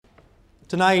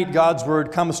Tonight, God's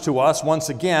Word comes to us once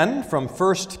again from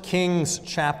 1 Kings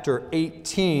chapter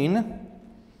 18.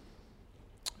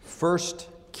 1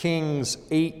 Kings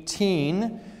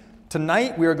 18.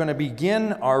 Tonight, we are going to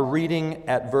begin our reading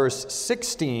at verse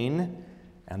 16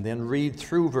 and then read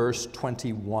through verse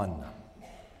 21.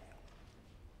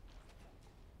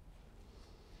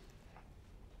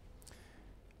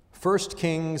 First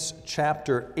Kings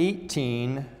chapter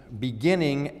 18,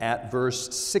 beginning at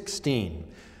verse 16.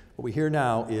 What we hear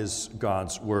now is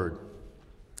God's word.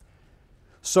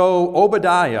 So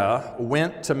Obadiah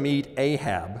went to meet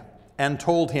Ahab and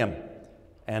told him,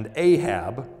 and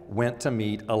Ahab went to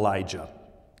meet Elijah.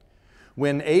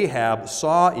 When Ahab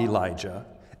saw Elijah,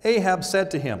 Ahab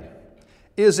said to him,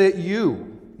 "Is it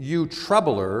you, you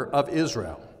troubler of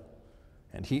Israel?"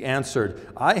 And he answered,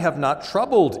 "I have not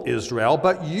troubled Israel,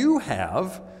 but you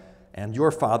have, and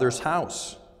your father's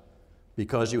house,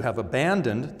 because you have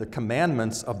abandoned the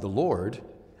commandments of the Lord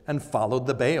and followed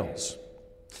the Baals.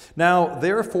 Now,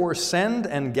 therefore, send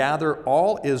and gather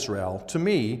all Israel to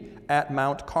me at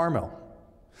Mount Carmel,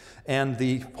 and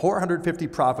the 450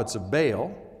 prophets of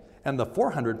Baal and the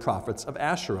 400 prophets of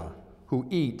Asherah who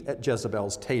eat at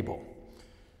Jezebel's table."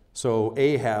 So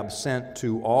Ahab sent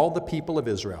to all the people of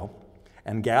Israel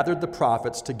and gathered the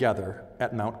prophets together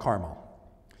at Mount Carmel.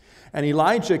 And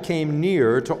Elijah came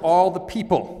near to all the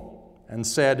people and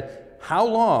said, "How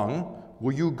long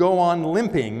will you go on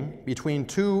limping between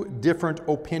two different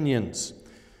opinions?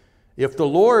 If the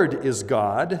Lord is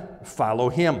God, follow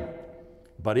him.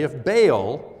 But if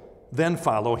Baal, then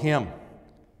follow him."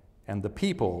 And the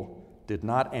people did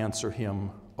not answer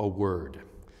him a word.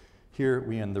 Here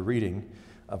we end the reading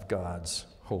of God's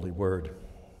holy word.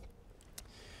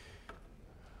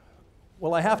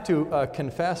 Well, I have to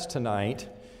confess tonight,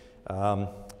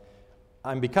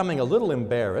 I'm becoming a little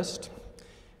embarrassed.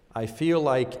 I feel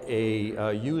like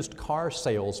a used car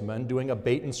salesman doing a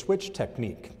bait and switch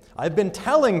technique. I've been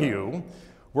telling you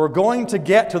we're going to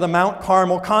get to the Mount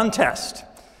Carmel contest.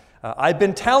 I've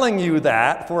been telling you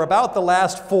that for about the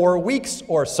last 4 weeks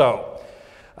or so.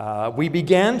 We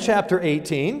began chapter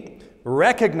 18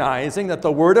 recognizing that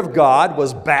the Word of God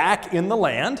was back in the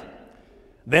land.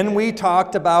 Then we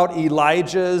talked about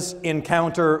Elijah's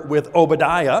encounter with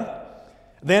Obadiah.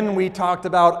 Then we talked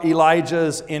about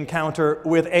Elijah's encounter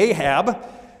with Ahab.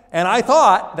 And I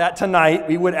thought that tonight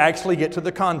we would actually get to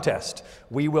the contest.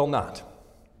 We will not.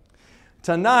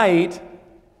 Tonight,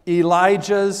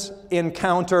 Elijah's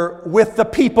encounter with the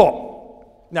people.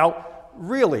 Now,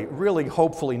 really,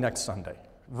 hopefully next Sunday.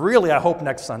 Really, I hope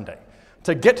next Sunday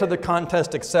to get to the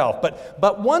contest itself.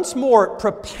 But once more,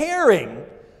 preparing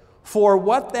for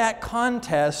what that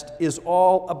contest is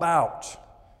all about.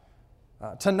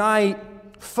 Tonight,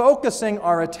 focusing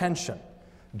our attention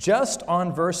just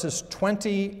on verses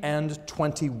 20 and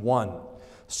 21.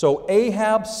 So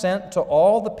Ahab sent to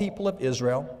all the people of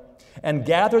Israel and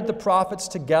gathered the prophets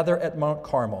together at Mount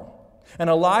Carmel. And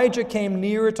Elijah came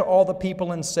near to all the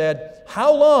people and said,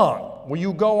 "How long will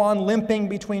you go on limping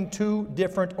between two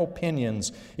different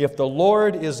opinions? If the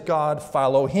Lord is God,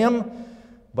 follow him,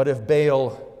 but if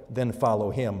Baal, then follow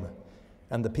him."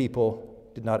 And the people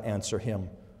did not answer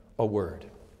him a word.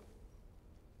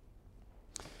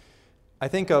 I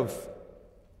think of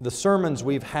the sermons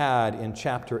we've had in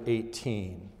chapter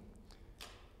 18.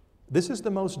 This is the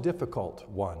most difficult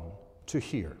one to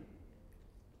hear.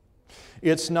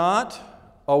 It's not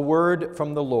a word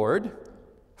from the Lord,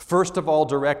 first of all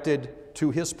directed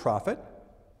to his prophet.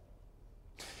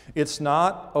 It's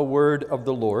not a word of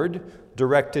the Lord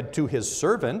directed to his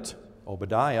servant,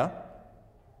 Obadiah.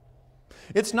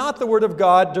 It's not the word of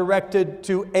God directed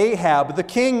to Ahab, the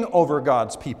king over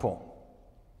God's people.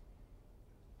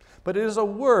 But it is a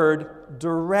word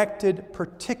directed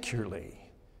particularly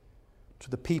to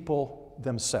the people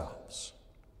themselves.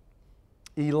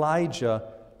 Elijah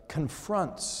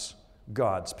confronts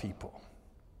God's people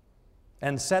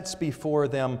and sets before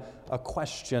them a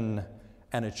question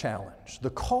and a challenge. The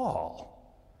call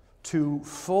to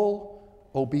full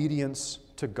obedience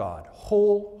to God,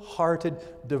 wholehearted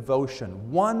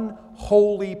devotion, one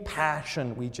holy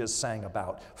passion we just sang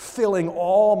about, filling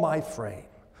all my frame.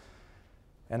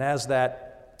 And as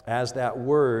that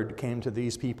word came to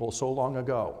these people so long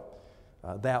ago,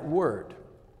 that word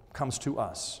comes to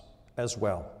us as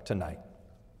well tonight.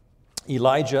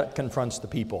 Elijah confronts the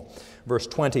people. Verse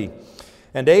 20,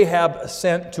 "And Ahab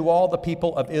sent to all the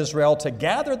people of Israel to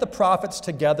gather the prophets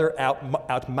together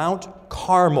at Mount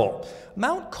Carmel."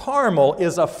 Mount Carmel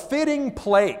is a fitting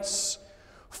place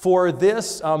for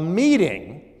this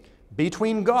meeting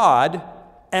between God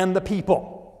and the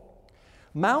people.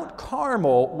 Mount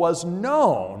Carmel was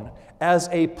known as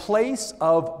a place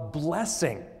of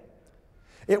blessing.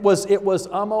 It was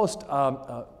almost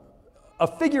a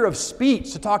figure of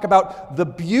speech to talk about the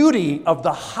beauty of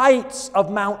the heights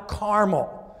of Mount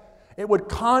Carmel. It would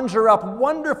conjure up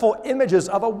wonderful images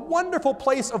of a wonderful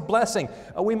place of blessing.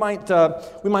 We might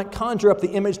conjure up the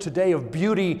image today of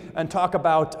beauty and talk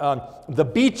about the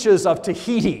beaches of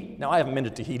Tahiti. Now, I haven't been to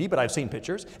Tahiti, but I've seen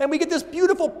pictures. And we get this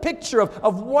beautiful picture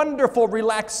of wonderful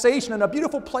relaxation and a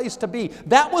beautiful place to be.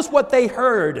 That was what they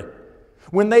heard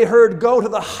when they heard, "Go to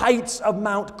the heights of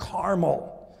Mount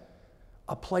Carmel,"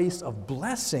 a place of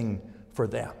blessing for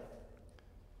them.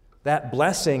 That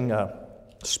blessing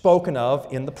spoken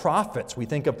of in the prophets. We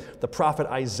think of the prophet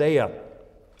Isaiah.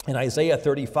 In Isaiah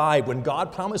 35, when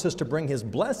God promises to bring his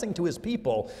blessing to his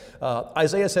people,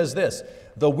 Isaiah says this,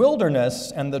 "The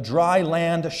wilderness and the dry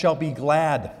land shall be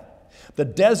glad. The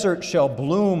desert shall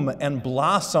bloom and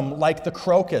blossom like the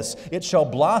crocus. It shall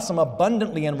blossom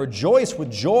abundantly and rejoice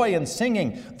with joy and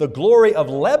singing. The glory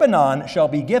of Lebanon shall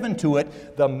be given to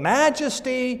it, the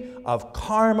majesty of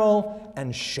Carmel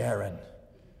and Sharon.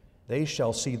 They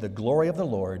shall see the glory of the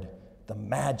Lord, the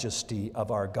majesty of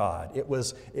our God." It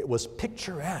was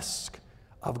picturesque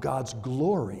of God's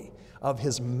glory, of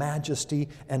his majesty,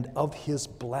 and of his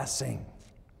blessing.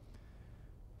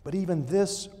 But even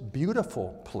this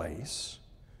beautiful place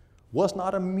was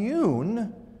not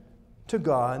immune to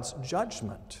God's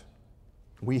judgment.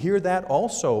 We hear that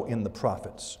also in the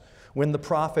prophets. When the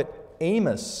prophet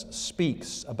Amos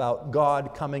speaks about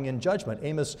God coming in judgment.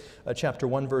 Amos chapter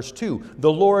 1, verse 2.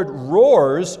 "The Lord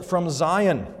roars from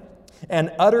Zion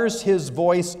and utters his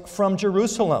voice from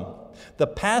Jerusalem. The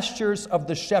pastures of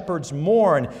the shepherds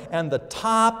mourn, and the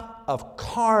top of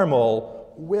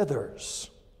Carmel withers."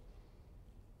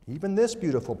 Even this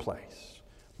beautiful place,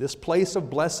 this place of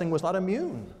blessing, was not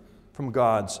immune from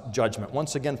God's judgment.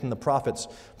 Once again from the prophets,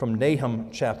 from Nahum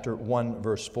chapter 1,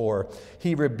 verse 4.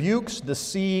 "He rebukes the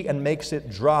sea and makes it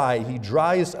dry. He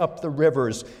dries up the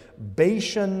rivers.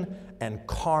 Bashan and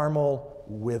Carmel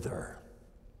wither."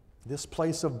 This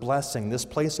place of blessing, this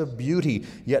place of beauty,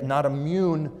 yet not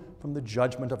immune from the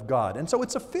judgment of God. And so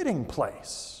it's a fitting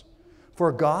place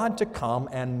for God to come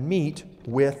and meet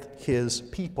with his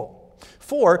people.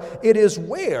 For it is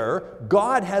where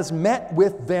God has met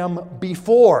with them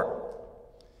before.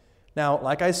 Now,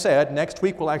 like I said, next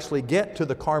week we'll actually get to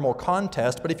the Carmel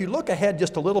contest, but if you look ahead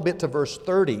just a little bit to verse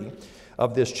 30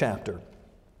 of this chapter.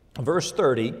 Verse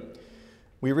 30,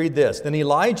 we read this, "Then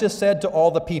Elijah said to all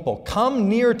the people, 'Come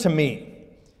near to me.'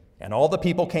 And all the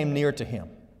people came near to him.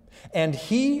 And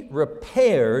he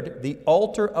repaired the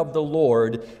altar of the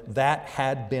Lord that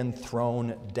had been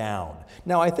thrown down."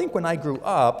 Now, I think when I grew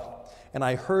up and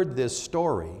I heard this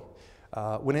story,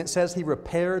 when it says he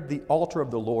repaired the altar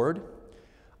of the Lord,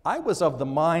 I was of the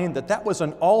mind that that was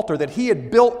an altar that he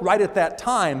had built right at that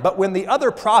time. But when the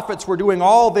other prophets were doing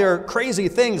all their crazy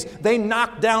things, they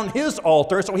knocked down his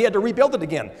altar, so he had to rebuild it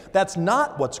again. That's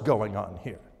not what's going on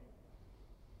here.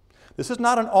 This is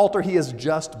not an altar he has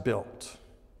just built.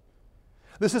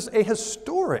 This is a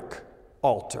historic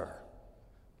altar,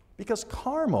 because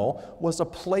Carmel was a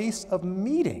place of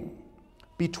meeting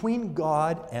between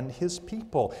God and his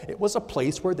people. It was a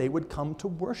place where they would come to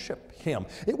worship him.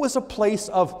 It was a place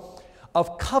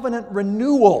of covenant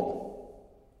renewal,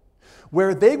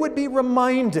 where they would be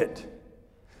reminded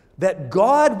that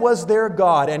God was their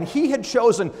God, and he had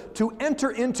chosen to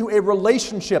enter into a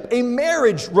relationship, a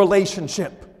marriage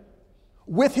relationship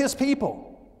with his people.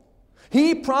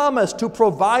 He promised to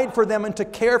provide for them and to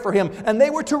care for him, and they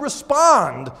were to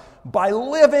respond by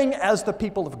living as the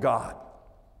people of God.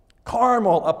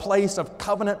 Carmel, a place of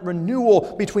covenant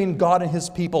renewal between God and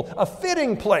his people, a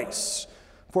fitting place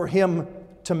for him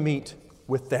to meet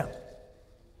with them.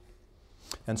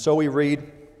 And so we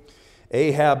read,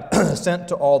 Ahab sent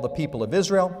to all the people of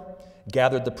Israel,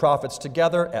 gathered the prophets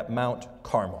together at Mount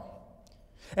Carmel.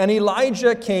 And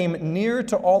Elijah came near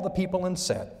to all the people and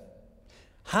said,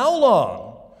 "How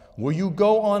long will you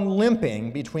go on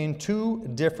limping between two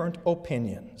different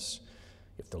opinions?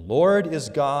 If the Lord is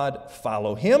God,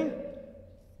 follow him,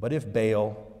 but if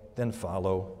Baal, then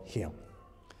follow him."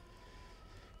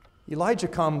 Elijah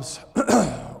comes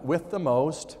with the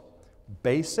most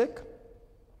basic,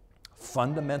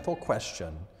 fundamental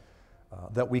question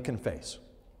that we can face.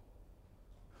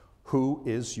 Who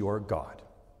is your God?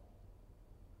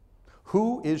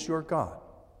 Who is your God?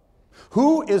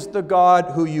 Who is the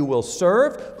God who you will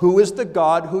serve? Who is the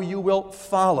God who you will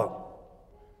follow?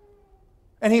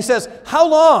 And he says, how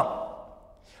long?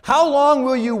 How long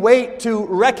will you wait to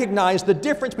recognize the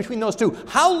difference between those two?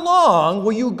 How long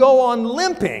will you go on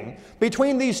limping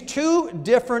between these two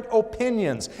different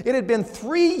opinions? It had been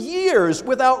 3 years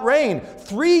without rain,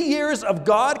 3 years of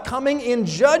God coming in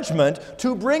judgment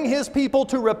to bring his people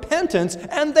to repentance,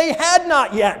 and they had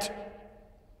not yet.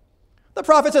 The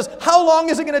prophet says, how long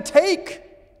is it going to take?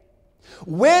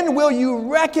 When will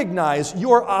you recognize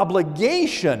your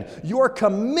obligation, your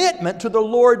commitment to the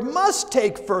Lord must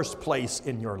take first place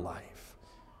in your life?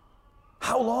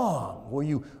 How long will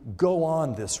you go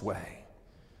on this way?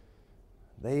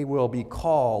 They will be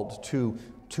called to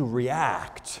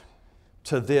react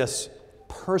to this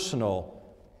personal,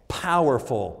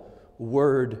 powerful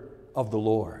word of the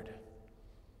Lord.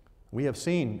 We have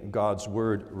seen God's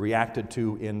word reacted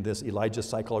to in this Elijah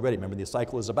cycle already. Remember, the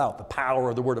cycle is about the power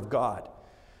of the word of God.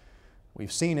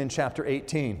 We've seen in chapter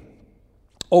 18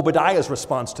 Obadiah's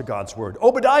response to God's word.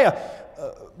 Obadiah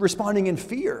responding in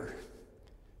fear,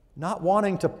 not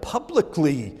wanting to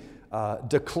publicly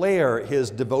declare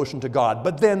his devotion to God,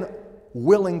 but then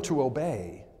willing to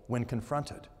obey when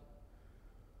confronted.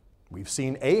 We've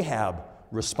seen Ahab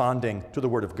responding to the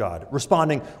word of God,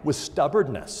 responding with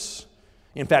stubbornness.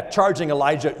 In fact, charging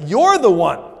Elijah, you're the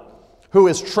one who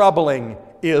is troubling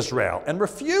Israel, and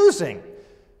refusing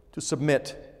to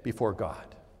submit before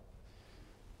God.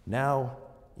 Now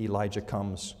Elijah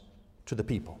comes to the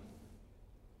people.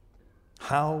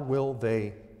 How will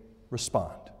they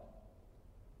respond?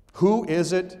 Who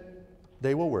is it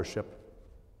they will worship?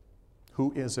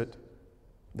 Who is it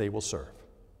they will serve?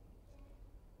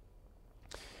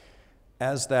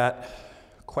 As that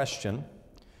question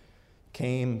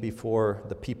came before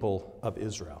the people of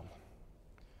Israel,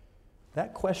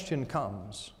 that question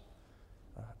comes,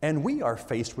 and we are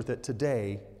faced with it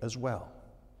today as well.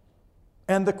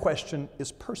 And the question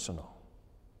is personal.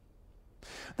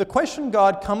 The question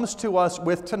God comes to us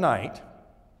with tonight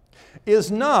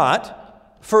is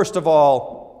not, first of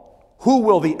all, who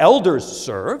will the elders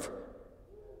serve?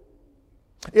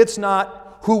 It's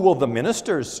not, who will the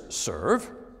ministers serve?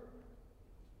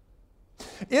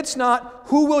 It's not,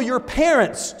 who will your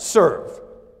parents serve?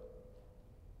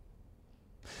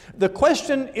 The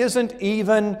question isn't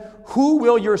even, who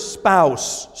will your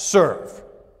spouse serve?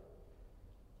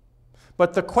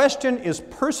 But the question is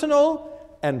personal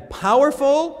and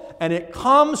powerful, and it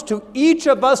comes to each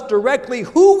of us directly.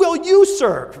 Who will you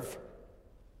serve?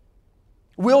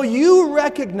 Will you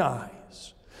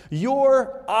recognize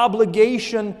your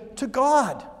obligation to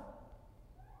God?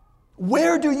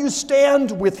 Where do you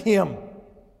stand with Him?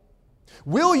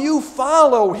 Will you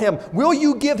follow Him? Will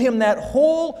you give Him that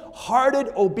wholehearted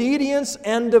obedience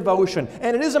and devotion?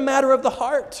 And it is a matter of the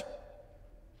heart.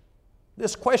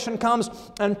 This question comes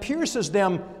and pierces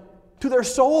them to their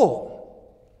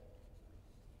soul.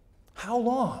 How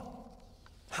long?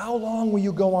 How long will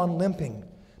you go on limping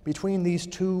between these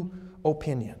two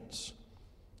opinions?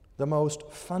 The most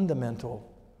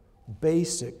fundamental,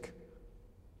 basic,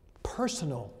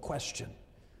 personal question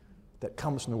that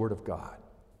comes from the Word of God.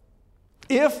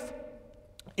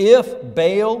 If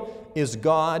Baal is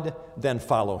God, then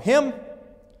follow him.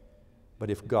 But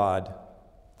if God,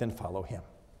 then follow him.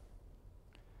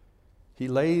 He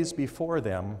lays before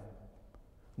them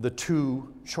the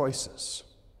two choices.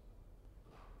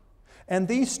 And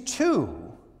these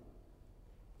two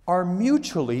are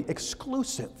mutually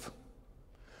exclusive.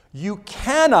 You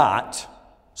cannot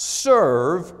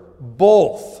serve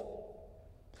both.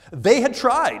 They had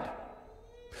tried.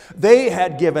 They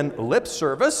had given lip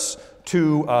service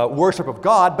to worship of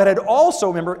God, but had also,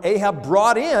 remember, Ahab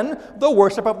brought in the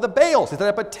worship of the Baals. He set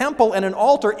up a temple and an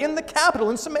altar in the capital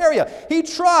in Samaria. He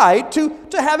tried to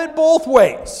have it both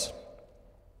ways,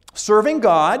 serving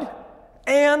God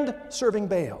and serving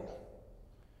Baal.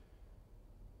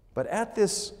 But at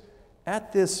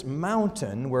this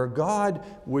mountain where God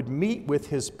would meet with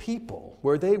His people,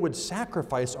 where they would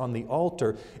sacrifice on the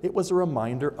altar, it was a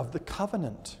reminder of the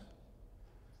covenant.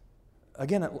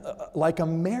 Again, like a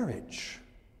marriage,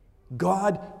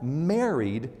 God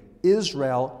married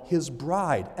Israel, His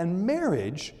bride. And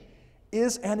marriage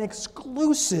is an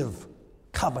exclusive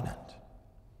covenant.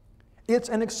 It's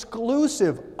an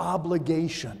exclusive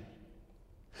obligation.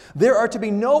 There are to be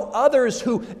no others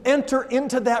who enter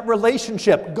into that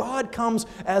relationship. God comes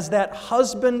as that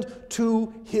husband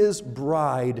to His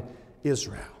bride,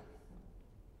 Israel.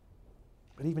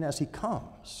 But even as He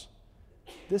comes,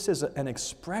 this is an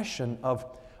expression of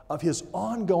His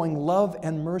ongoing love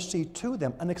and mercy to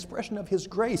them, an expression of His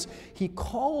grace. He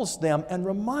calls them and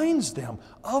reminds them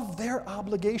of their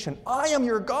obligation. I am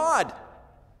your God.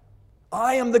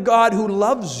 I am the God who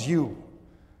loves you.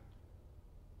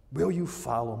 Will you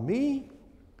follow me,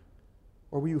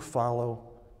 or will you follow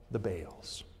the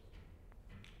Baals?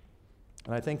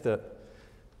 And I think that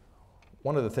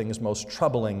one of the things most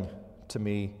troubling to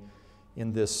me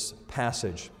in this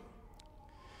passage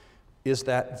is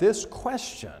that this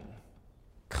question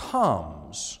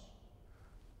comes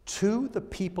to the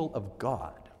people of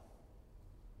God.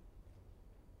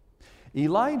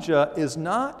 Elijah is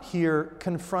not here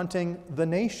confronting the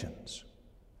nations.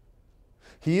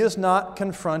 He is not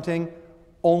confronting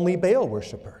only Baal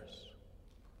worshipers.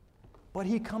 But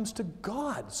he comes to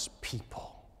God's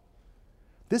people.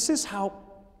 This is how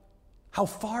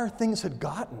far things had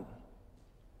gotten.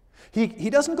 He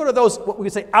doesn't go to those, what we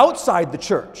would say, outside the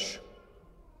church.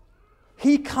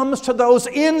 He comes to those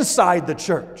inside the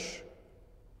church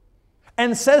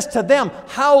and says to them,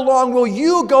 how long will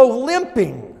you go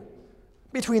limping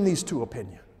between these two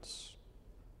opinions?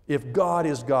 If God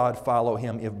is God, follow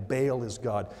him. If Baal is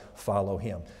God, follow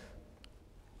him.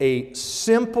 A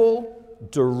simple,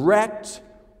 direct,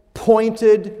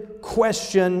 pointed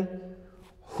question: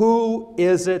 who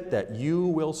is it that you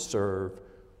will serve?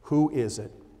 Who is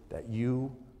it that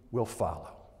you will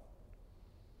follow?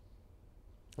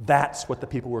 That's what the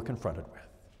people were confronted with.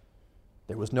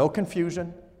 There was no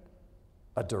confusion,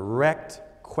 a direct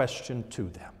question to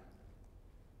them.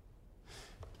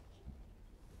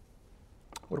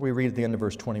 What do we read at the end of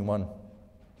verse 21?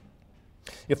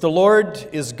 If the Lord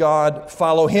is God,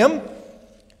 follow him.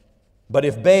 But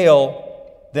if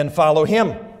Baal, then follow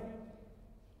him.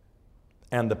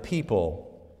 And the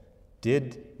people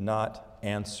did not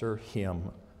answer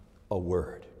him a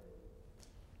word.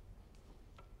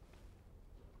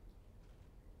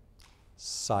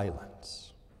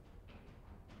 Silence.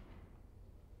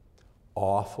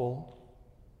 Awful,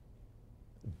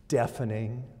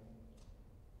 deafening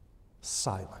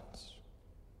silence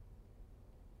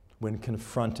when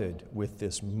confronted with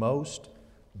this most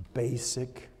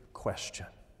basic question.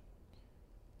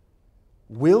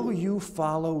 Will you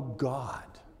follow God,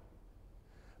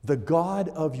 the God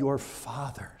of your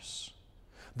fathers,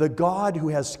 the God who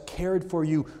has cared for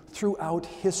you throughout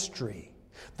history,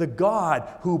 the God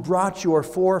who brought your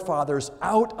forefathers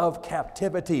out of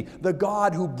captivity, the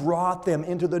God who brought them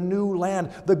into the new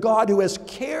land, the God who has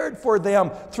cared for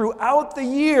them throughout the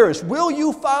years? Will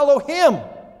you follow him?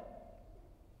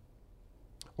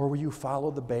 Or will you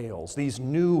follow the Baals, these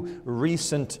new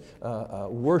recent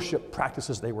worship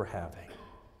practices they were having?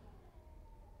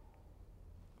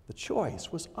 The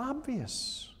choice was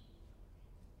obvious.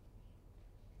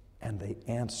 And they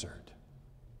answered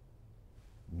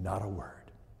not a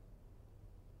word.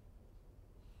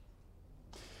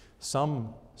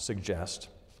 Some suggest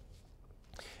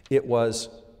it was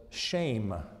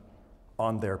shame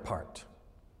on their part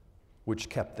which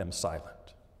kept them silent.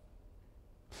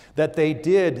 That they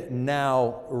did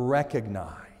now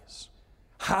recognize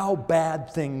how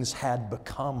bad things had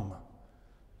become.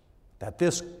 That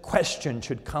this question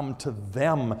should come to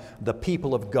them, the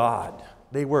people of God.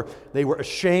 They were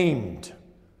ashamed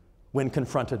when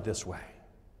confronted this way.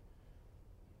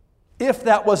 If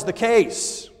that was the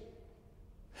case,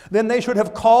 then they should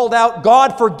have called out,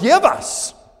 God, forgive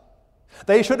us.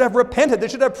 They should have repented. They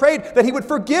should have prayed that he would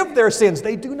forgive their sins.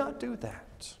 They do not do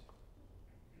that.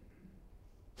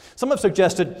 Some have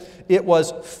suggested it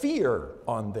was fear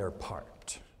on their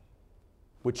part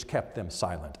which kept them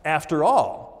silent. After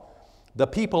all, the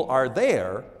people are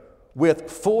there with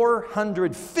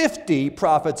 450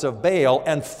 prophets of Baal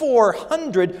and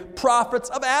 400 prophets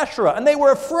of Asherah, and they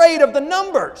were afraid of the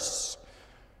numbers.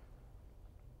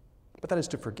 But that is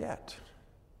to forget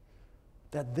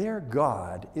that their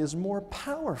God is more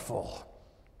powerful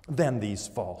than these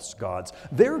false gods.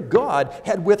 Their God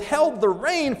had withheld the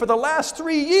rain for the last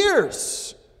 3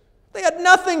 years. They had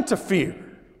nothing to fear.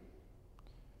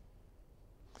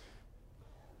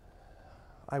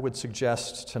 I would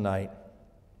suggest tonight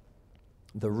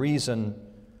the reason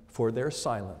for their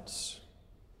silence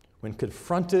when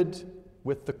confronted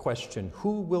with the question,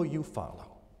 who will you follow,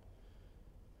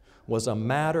 was a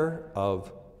matter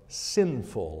of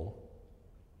sinful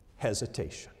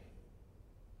hesitation.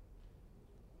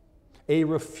 A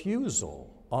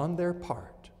refusal on their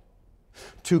part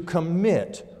to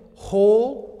commit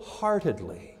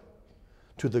wholeheartedly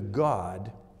to the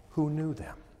God who knew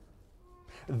them.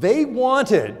 They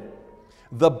wanted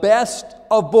the best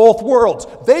of both worlds.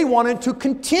 They wanted to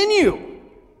continue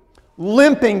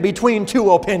limping between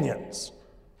two opinions.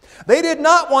 They did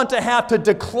not want to have to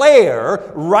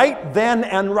declare right then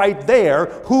and right there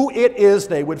who it is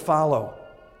they would follow.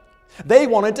 They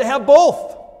wanted to have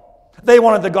both. They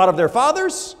wanted the God of their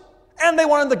fathers, and they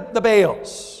wanted the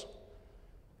Baals.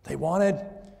 They wanted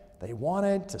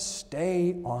to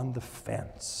stay on the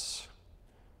fence.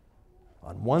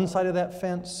 On one side of that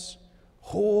fence,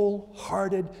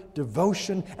 wholehearted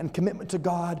devotion and commitment to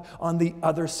God. On the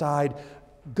other side,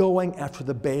 going after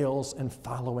the Baals and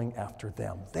following after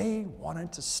them. They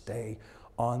wanted to stay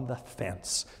on the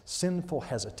fence. Sinful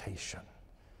hesitation.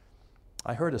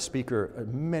 I heard a speaker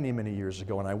many, many years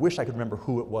ago, and I wish I could remember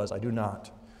who it was. I do not,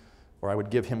 or I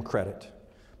would give him credit.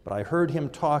 But I heard him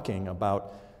talking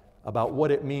about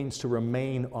what it means to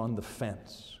remain on the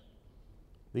fence.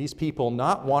 These people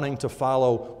not wanting to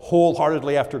follow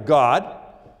wholeheartedly after God,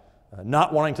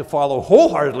 not wanting to follow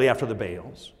wholeheartedly after the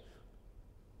Baals.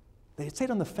 They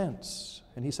stayed on the fence.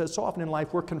 And he says so often in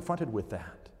life we're confronted with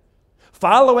that.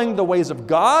 Following the ways of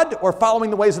God or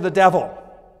following the ways of the devil.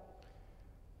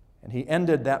 And he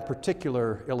ended that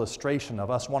particular illustration of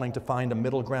us wanting to find a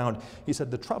middle ground. He said,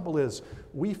 the trouble is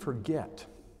we forget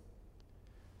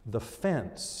the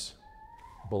fence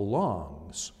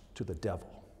belongs to the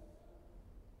devil.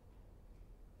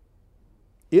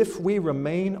 If we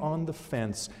remain on the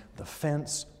fence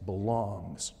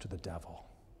belongs to the devil.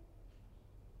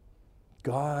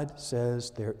 God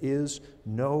says there is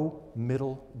no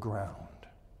middle ground.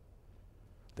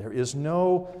 There is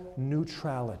no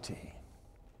neutrality.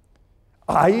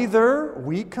 Either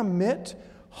we commit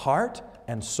heart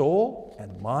and soul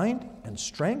and mind and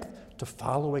strength to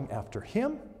following after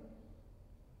Him,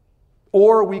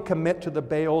 or we commit to the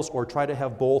Baals or try to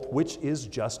have both, which is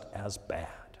just as bad.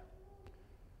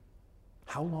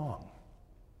 How long?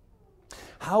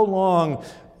 How long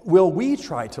will we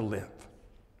try to live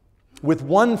with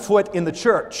one foot in the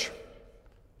church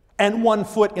and one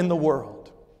foot in the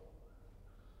world?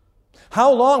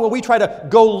 How long will we try to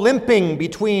go limping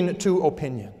between two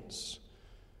opinions?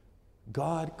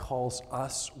 God calls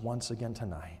us once again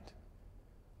tonight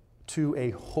to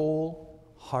a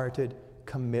wholehearted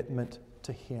commitment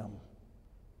to Him.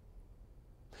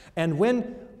 And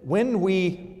when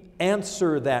we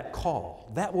answer that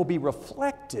call, that will be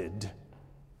reflected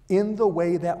in the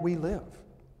way that we live.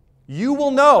 You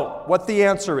will know what the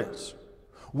answer is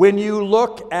when you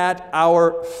look at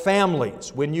our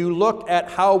families, when you look at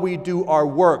how we do our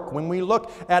work, when we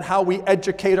look at how we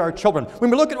educate our children, when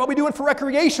we look at what we do for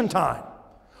recreation time.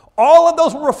 All of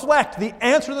those will reflect the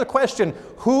answer to the question,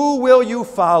 who will you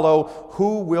follow,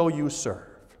 who will you serve?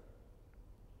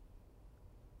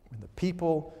 When the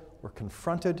people were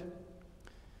confronted,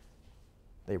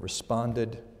 they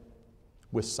responded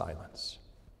with silence.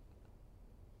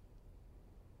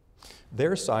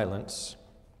 Their silence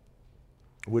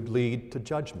would lead to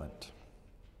judgment.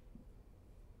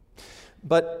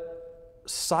 But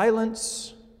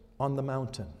silence on the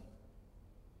mountain.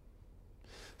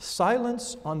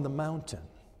 Silence on the mountain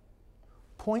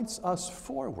points us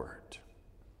forward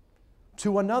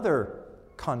to another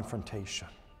confrontation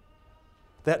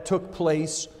that took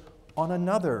place on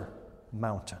another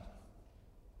mountain.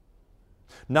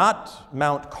 Not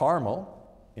Mount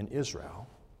Carmel in Israel,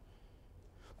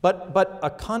 but a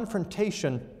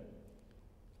confrontation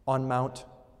on Mount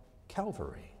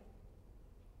Calvary,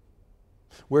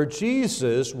 where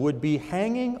Jesus would be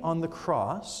hanging on the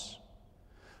cross,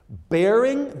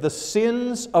 bearing the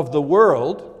sins of the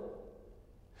world,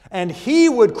 and He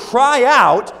would cry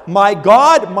out, my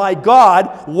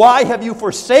God, why have you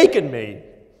forsaken me?"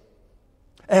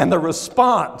 And the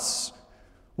response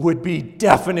would be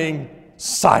deafening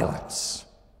silence.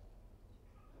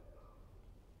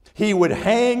 He would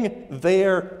hang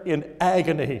there in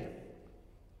agony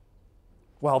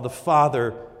while the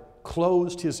Father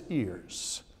closed His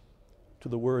ears to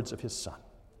the words of His Son.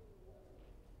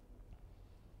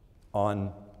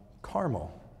 On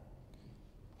Carmel,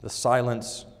 the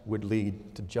silence would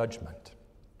lead to judgment.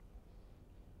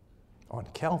 On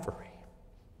Calvary,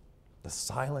 the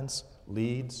silence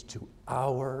leads to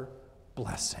our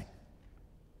blessing.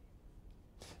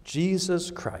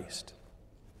 Jesus Christ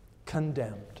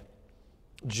condemned.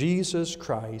 Jesus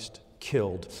Christ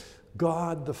killed.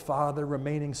 God the Father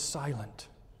remaining silent,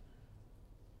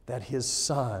 that His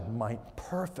Son might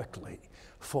perfectly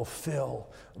fulfill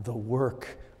the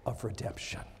work of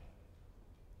redemption.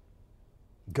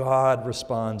 God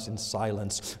responds in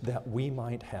silence that we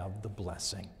might have the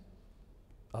blessing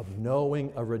of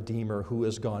knowing a Redeemer who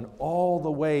has gone all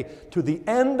the way to the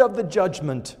end of the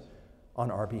judgment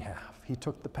on our behalf. He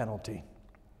took the penalty.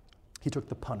 He took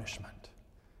the punishment.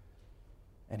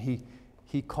 And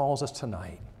He calls us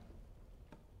tonight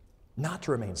not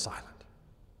to remain silent,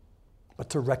 but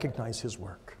to recognize His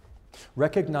work.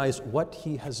 Recognize what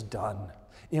He has done.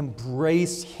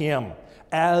 Embrace Him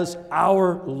as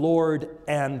our Lord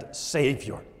and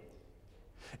Savior.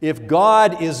 If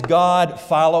God is God,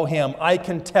 follow Him. I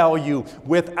can tell you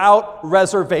without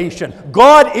reservation,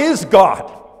 God is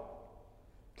God.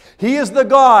 He is the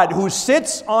God who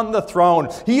sits on the throne.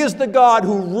 He is the God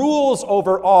who rules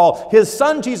over all. His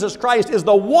Son, Jesus Christ, is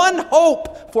the one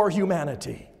hope for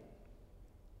humanity.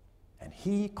 And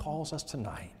He calls us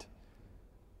tonight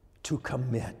to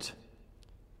commit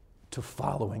to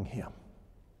following Him.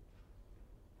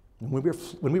 When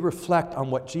we reflect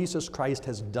on what Jesus Christ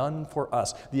has done for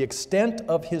us, the extent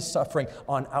of His suffering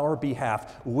on our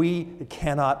behalf, we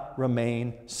cannot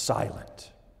remain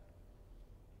silent.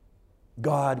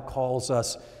 God calls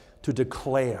us to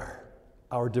declare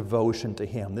our devotion to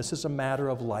Him. This is a matter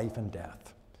of life and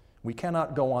death. We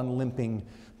cannot go on limping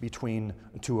between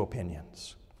two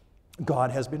opinions.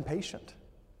 God has been patient.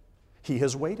 He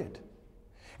has waited.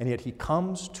 And yet He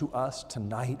comes to us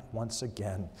tonight once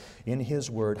again in His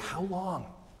Word. How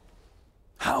long?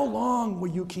 How long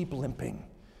will you keep limping?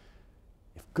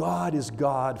 If God is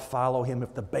God, follow Him.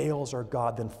 If the Baals are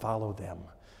God, then follow them.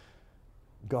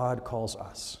 God calls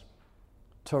us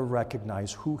to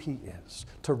recognize who He is,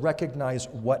 to recognize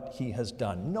what He has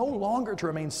done, no longer to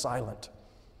remain silent,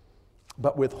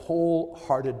 but with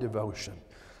wholehearted devotion.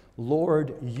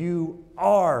 Lord, You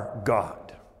are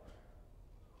God.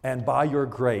 And by Your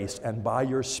grace and by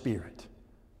Your Spirit,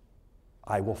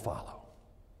 I will follow.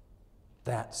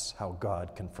 That's how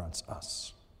God confronts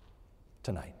us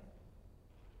tonight.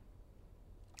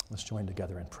 Let's join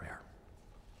together in prayer.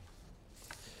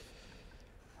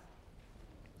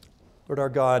 Lord our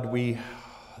God, we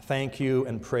thank You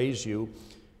and praise You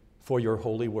for Your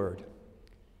holy word.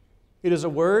 It is a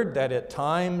word that at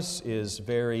times is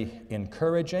very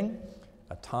encouraging,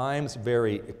 at times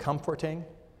very comforting,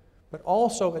 but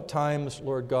also at times,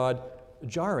 Lord God,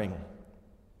 jarring.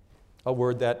 A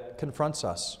word that confronts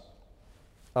us,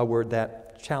 a word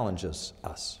that challenges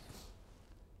us.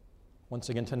 Once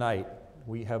again tonight,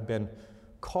 we have been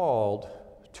called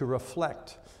to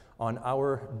reflect on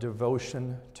our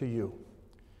devotion to You.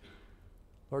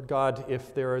 Lord God,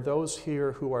 if there are those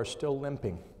here who are still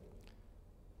limping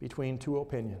between two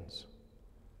opinions,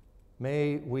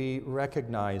 may we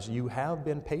recognize You have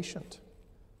been patient,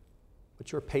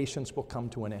 but Your patience will come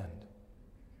to an end.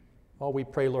 Oh, we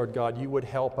pray, Lord God, You would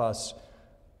help us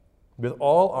with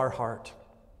all our heart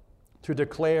to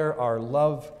declare our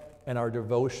love and our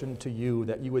devotion to You,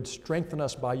 that You would strengthen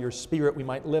us by Your Spirit. We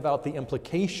might live out the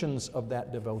implications of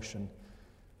that devotion,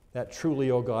 that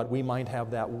truly, oh God, we might have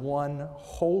that one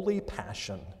holy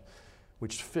passion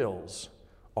which fills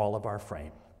all of our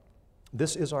frame.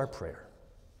 This is our prayer.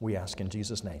 We ask in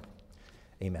Jesus' name.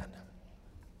 Amen.